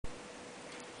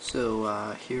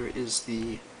Here is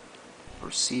the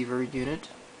receiver unit,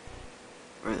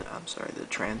 or I'm sorry, the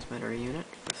transmitter unit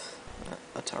with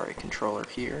an Atari controller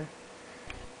here,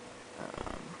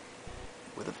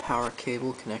 with a power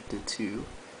cable connected to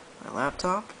my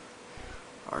laptop,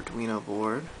 Arduino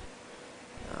board,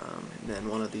 and then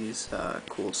one of these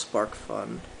cool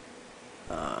SparkFun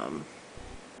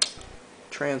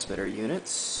transmitter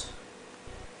units,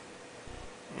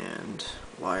 and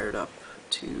wired up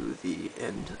to the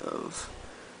end of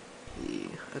the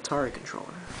Atari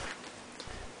controller.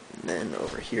 And then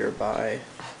over here by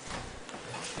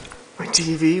my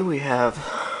TV we have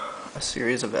a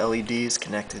series of LEDs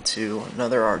connected to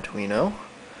another Arduino,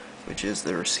 which is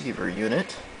the receiver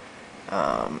unit,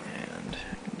 and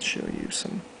I can show you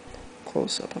some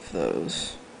close-up of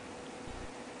those.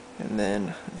 And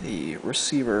then the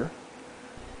receiver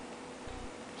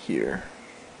here,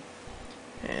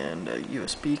 and a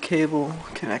USB cable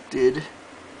connected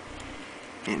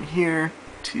in here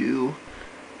to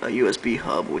a USB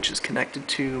hub, which is connected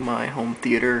to my home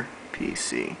theater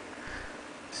PC.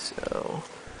 So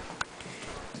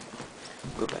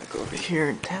go back over here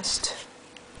and test.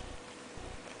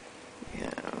 We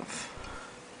have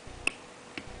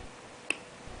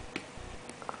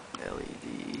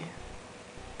LED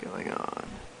going on.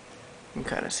 You can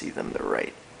kind of see them, they're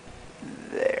right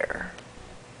there.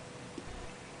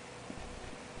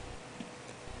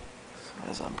 So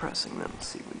as I'm pressing them,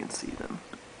 see if we can see them.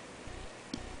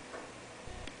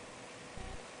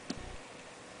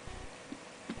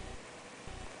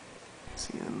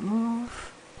 See them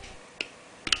move.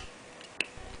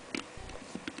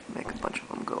 Make a bunch of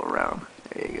them go around.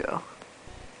 There you go.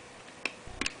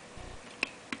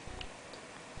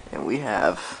 And we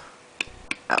have